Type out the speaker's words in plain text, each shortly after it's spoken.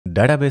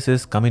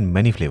Databases come in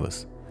many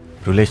flavors: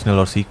 relational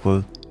or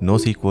SQL,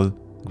 NoSQL,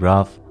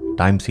 graph,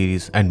 time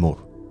series, and more.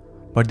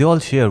 But they all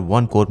share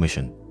one core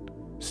mission: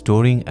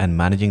 storing and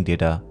managing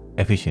data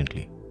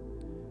efficiently.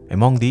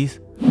 Among these,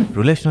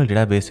 relational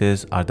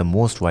databases are the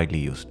most widely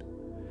used.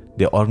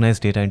 They organize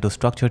data into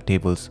structured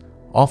tables,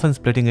 often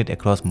splitting it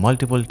across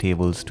multiple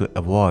tables to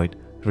avoid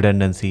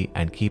redundancy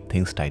and keep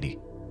things tidy.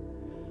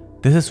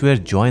 This is where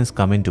joins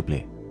come into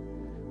play.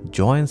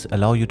 Joins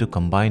allow you to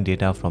combine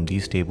data from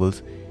these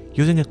tables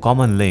using a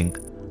common link,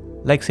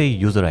 like say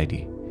user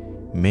ID,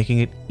 making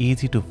it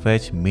easy to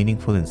fetch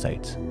meaningful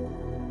insights.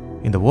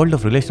 In the world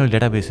of relational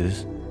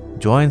databases,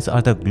 joins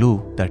are the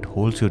glue that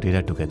holds your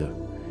data together,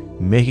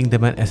 making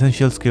them an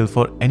essential skill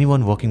for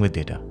anyone working with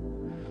data.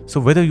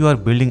 So whether you are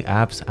building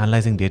apps,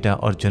 analyzing data,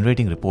 or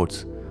generating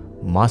reports,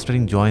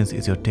 mastering joins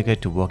is your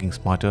ticket to working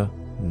smarter,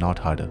 not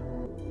harder.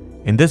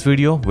 In this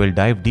video, we'll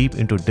dive deep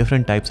into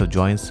different types of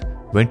joins,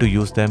 when to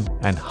use them,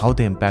 and how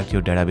they impact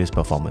your database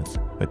performance,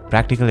 with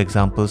practical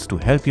examples to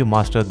help you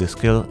master this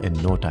skill in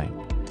no time.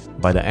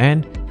 By the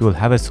end, you will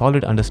have a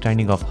solid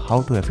understanding of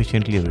how to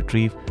efficiently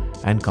retrieve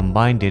and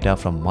combine data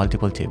from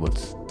multiple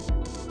tables.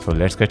 So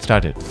let's get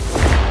started.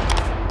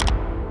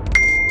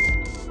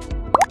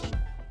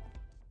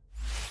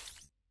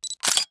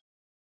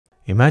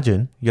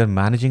 Imagine you're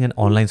managing an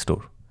online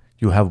store.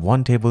 You have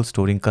one table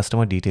storing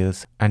customer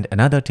details and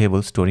another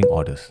table storing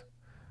orders.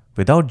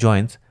 Without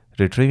joins,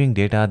 retrieving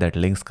data that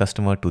links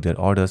customer to their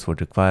orders would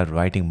require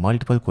writing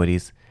multiple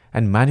queries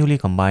and manually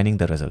combining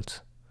the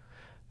results.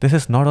 This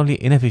is not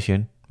only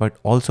inefficient, but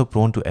also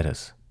prone to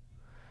errors.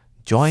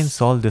 Joins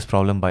solve this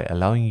problem by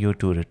allowing you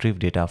to retrieve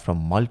data from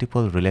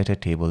multiple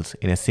related tables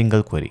in a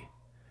single query.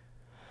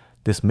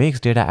 This makes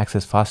data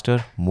access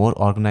faster, more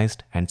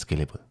organized, and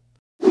scalable.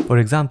 For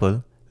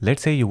example,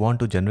 let's say you want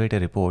to generate a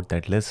report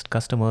that lists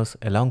customers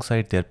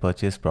alongside their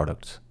purchased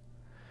products.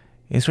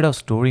 Instead of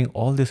storing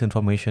all this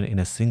information in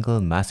a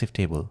single massive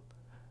table,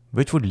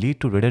 which would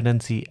lead to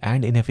redundancy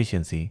and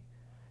inefficiency,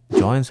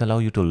 joins allow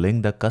you to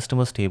link the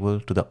customers table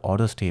to the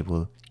orders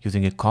table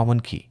using a common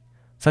key,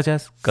 such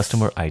as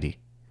customer ID.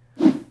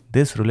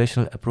 This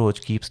relational approach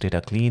keeps data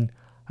clean,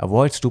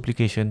 avoids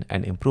duplication,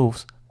 and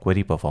improves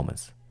query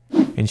performance.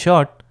 In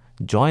short,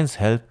 joins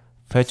help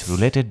fetch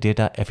related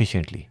data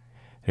efficiently,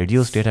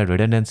 reduce data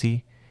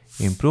redundancy,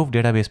 improve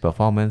database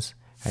performance,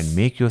 and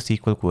make your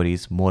SQL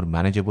queries more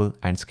manageable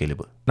and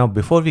scalable. Now,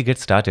 before we get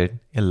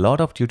started, a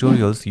lot of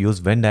tutorials use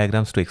Venn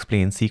diagrams to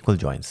explain SQL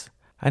joins,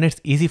 and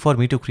it's easy for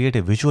me to create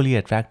a visually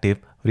attractive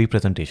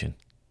representation.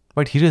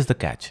 But here is the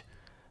catch.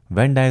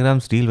 Venn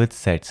diagrams deal with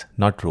sets,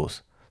 not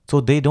rows, so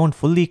they don't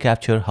fully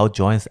capture how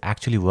joins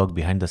actually work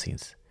behind the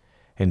scenes.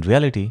 In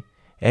reality,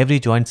 every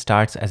join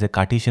starts as a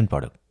Cartesian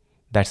product.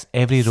 That's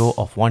every row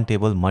of one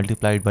table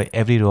multiplied by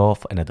every row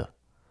of another,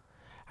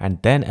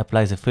 and then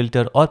applies a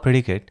filter or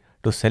predicate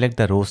to select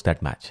the rows that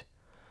match.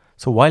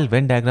 So while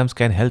Venn diagrams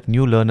can help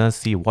new learners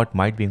see what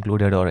might be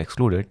included or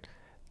excluded,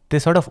 they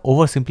sort of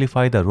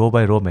oversimplify the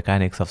row-by-row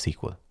mechanics of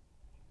SQL.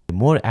 A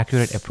more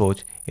accurate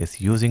approach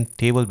is using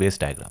table-based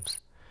diagrams.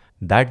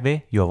 That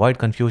way, you avoid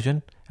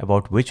confusion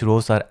about which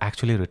rows are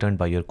actually returned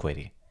by your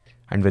query.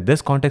 And with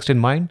this context in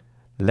mind,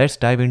 let's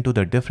dive into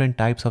the different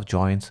types of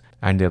joins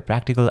and their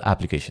practical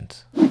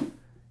applications.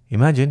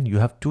 Imagine you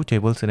have two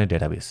tables in a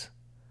database: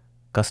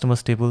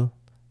 customers table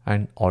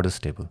and orders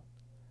table.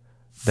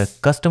 The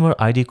customer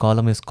ID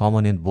column is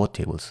common in both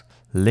tables,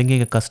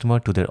 linking a customer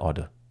to their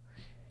order.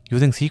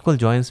 Using SQL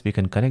joins, we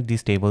can connect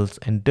these tables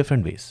in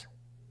different ways.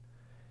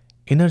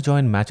 Inner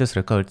join matches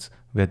records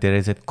where there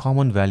is a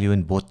common value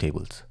in both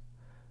tables.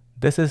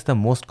 This is the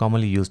most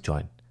commonly used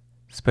join,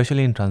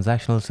 especially in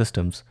transactional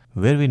systems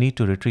where we need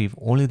to retrieve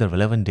only the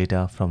relevant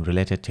data from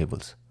related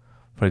tables.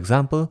 For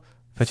example,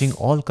 fetching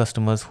all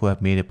customers who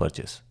have made a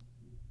purchase.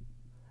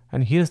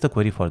 And here's the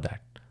query for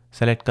that.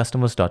 Select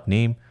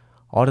customers.name,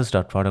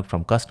 orders.product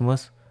from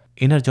customers,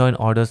 inner join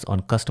orders on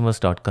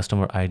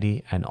customers.customer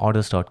ID and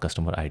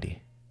orders.customer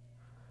ID.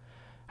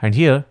 And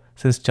here,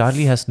 since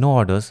Charlie has no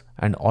orders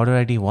and order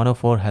ID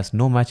 104 has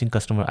no matching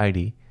customer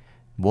ID,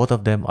 both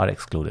of them are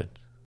excluded.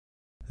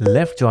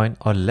 Left join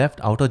or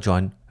left outer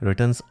join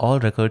returns all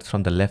records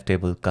from the left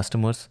table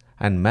customers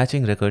and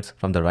matching records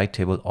from the right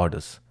table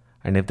orders.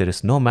 And if there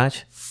is no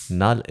match,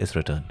 null is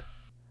returned.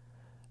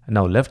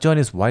 Now, left join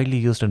is widely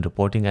used in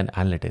reporting and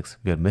analytics,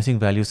 where missing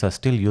values are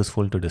still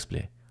useful to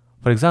display.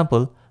 For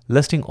example,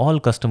 listing all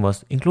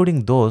customers,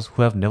 including those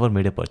who have never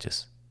made a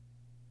purchase.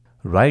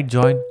 Right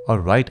join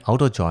or right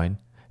outer join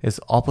is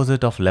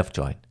opposite of left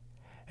join.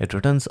 It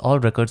returns all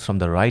records from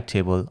the right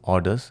table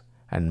orders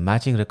and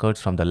matching records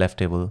from the left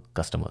table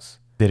customers.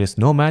 There is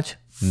no match,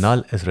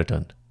 null is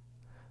returned.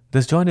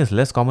 This join is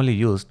less commonly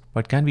used,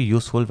 but can be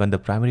useful when the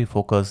primary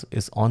focus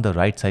is on the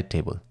right side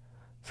table,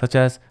 such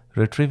as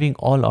retrieving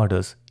all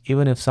orders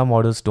even if some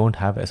orders don't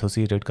have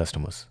associated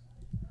customers.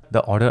 The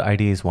order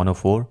ID is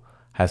 104,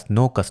 has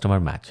no customer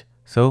match,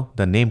 so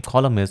the name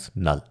column is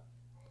null.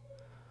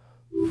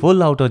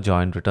 Full outer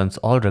join returns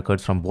all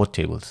records from both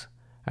tables,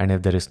 and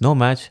if there is no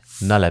match,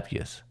 null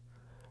appears.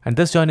 And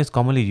this join is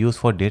commonly used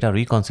for data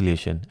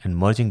reconciliation and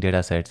merging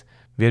data sets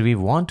where we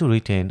want to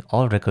retain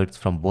all records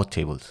from both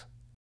tables.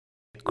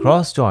 A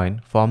cross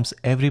join forms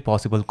every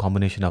possible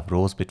combination of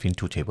rows between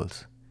two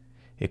tables.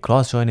 A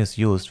cross join is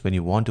used when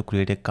you want to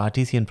create a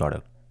Cartesian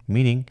product,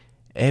 meaning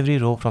every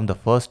row from the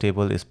first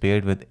table is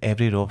paired with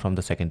every row from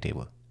the second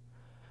table.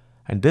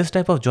 And this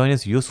type of join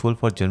is useful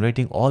for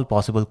generating all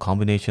possible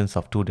combinations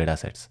of two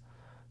datasets,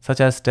 such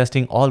as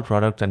testing all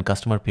product and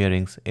customer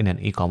pairings in an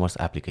e-commerce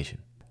application.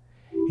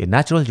 A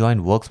natural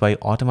join works by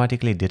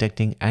automatically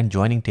detecting and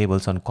joining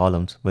tables on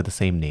columns with the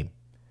same name.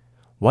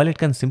 While it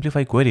can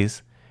simplify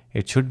queries,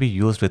 it should be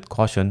used with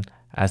caution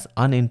as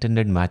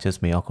unintended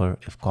matches may occur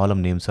if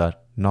column names are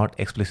not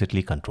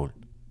explicitly controlled.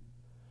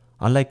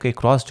 Unlike a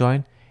cross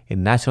join, a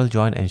natural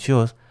join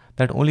ensures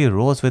that only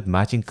rows with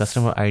matching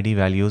customer ID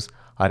values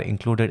are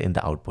included in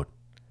the output.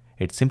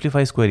 It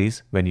simplifies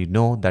queries when you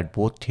know that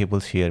both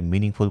tables share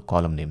meaningful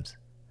column names.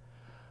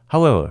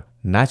 However,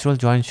 natural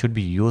join should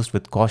be used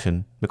with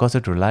caution because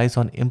it relies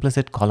on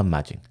implicit column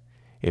matching.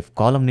 If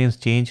column names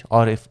change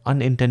or if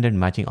unintended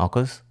matching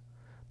occurs,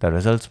 the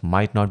results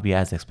might not be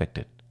as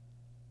expected.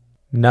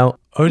 Now,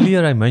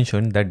 earlier I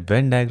mentioned that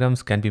Venn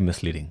diagrams can be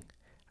misleading,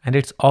 and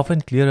it's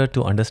often clearer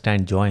to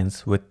understand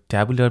joins with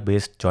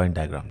tabular-based join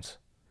diagrams.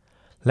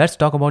 Let's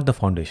talk about the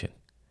foundation,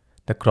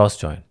 the cross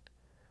join.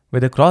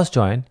 With a cross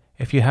join,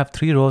 if you have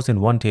 3 rows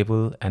in one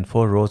table and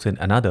 4 rows in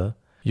another,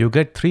 you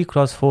get 3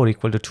 cross 4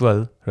 equal to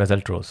 12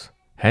 result rows,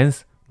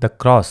 hence the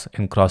cross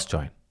in cross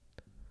join.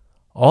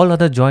 All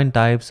other join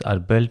types are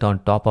built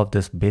on top of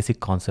this basic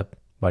concept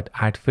but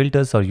add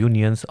filters or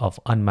unions of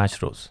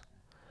unmatched rows.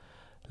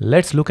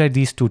 Let's look at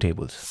these two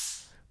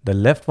tables. The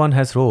left one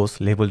has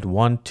rows labeled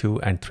 1,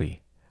 2, and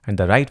 3, and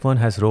the right one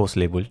has rows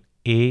labeled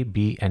A,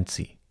 B, and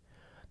C.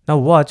 Now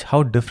watch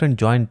how different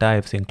join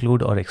types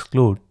include or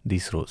exclude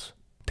these rows.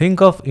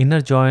 Think of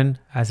inner join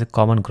as a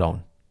common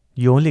ground.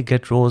 You only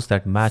get rows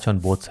that match on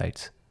both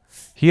sides.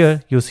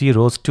 Here you see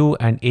rows 2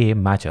 and A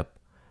match up,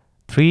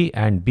 3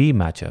 and B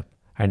match up,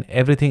 and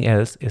everything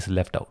else is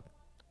left out.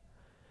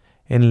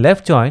 In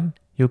left join,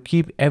 you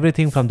keep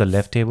everything from the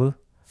left table,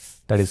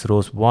 that is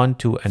rows 1,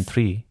 2, and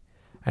 3,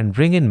 and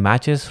bring in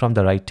matches from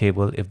the right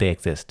table if they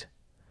exist.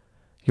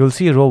 You'll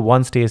see row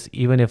 1 stays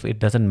even if it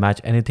doesn't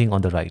match anything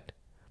on the right,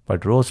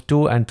 but rows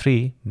 2 and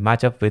 3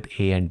 match up with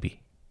A and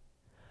B.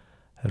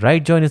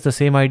 Right join is the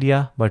same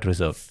idea but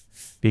reserved.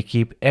 We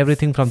keep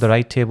everything from the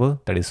right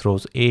table, that is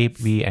rows A,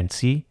 B, and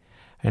C,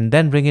 and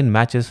then bring in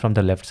matches from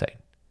the left side.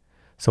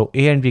 So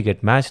A and B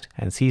get matched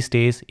and C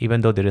stays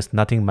even though there is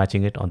nothing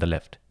matching it on the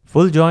left.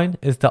 Full join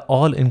is the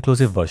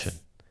all-inclusive version.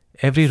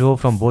 Every row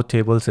from both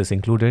tables is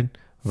included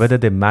whether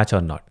they match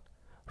or not.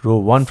 Row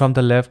 1 from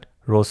the left,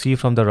 row C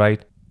from the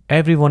right,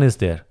 everyone is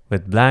there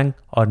with blank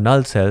or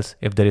null cells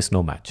if there is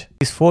no match.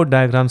 These 4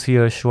 diagrams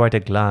here show at a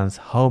glance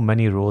how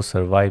many rows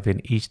survive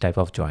in each type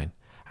of join,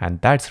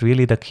 and that's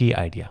really the key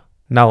idea.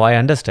 Now I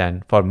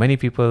understand for many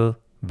people,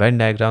 Venn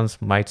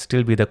diagrams might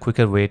still be the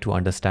quicker way to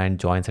understand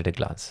joins at a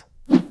glance.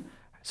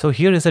 So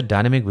here is a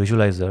dynamic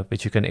visualizer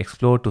which you can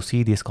explore to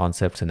see these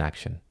concepts in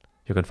action.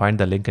 You can find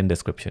the link in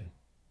description.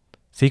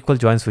 SQL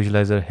Joins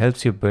Visualizer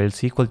helps you build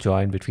SQL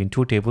join between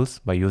 2 tables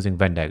by using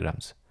Venn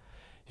diagrams.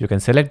 You can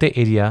select the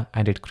area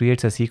and it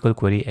creates a SQL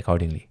query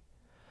accordingly.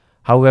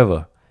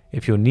 However,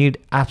 if you need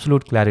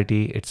absolute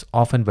clarity, it's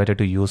often better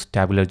to use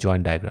tabular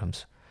join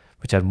diagrams,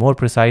 which are more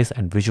precise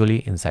and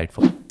visually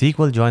insightful.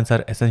 SQL joins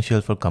are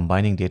essential for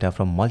combining data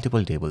from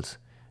multiple tables,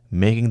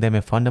 making them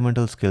a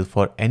fundamental skill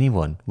for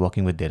anyone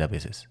working with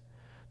databases.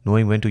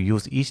 Knowing when to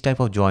use each type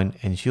of join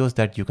ensures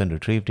that you can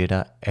retrieve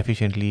data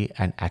efficiently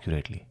and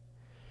accurately.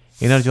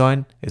 Inner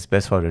join is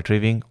best for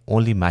retrieving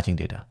only matching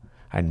data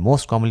and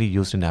most commonly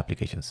used in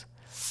applications.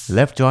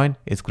 Left join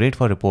is great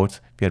for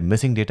reports where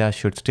missing data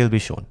should still be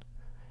shown.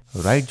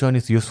 Right join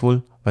is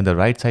useful when the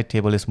right side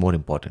table is more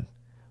important.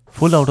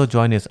 Full outer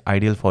join is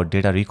ideal for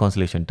data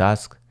reconciliation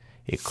tasks.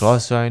 A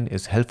cross join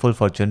is helpful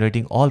for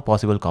generating all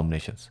possible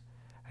combinations.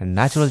 And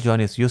natural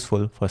join is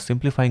useful for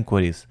simplifying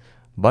queries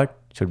but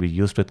should be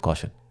used with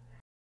caution.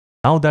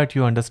 Now that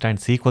you understand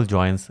SQL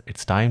joins,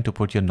 it's time to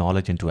put your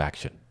knowledge into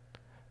action.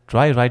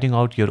 Try writing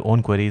out your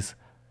own queries,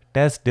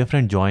 test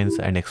different joins,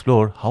 and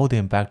explore how they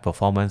impact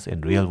performance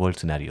in real-world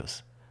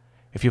scenarios.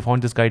 If you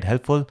found this guide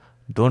helpful,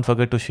 don't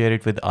forget to share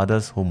it with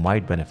others who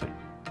might benefit.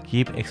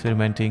 Keep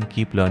experimenting,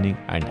 keep learning,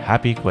 and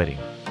happy querying.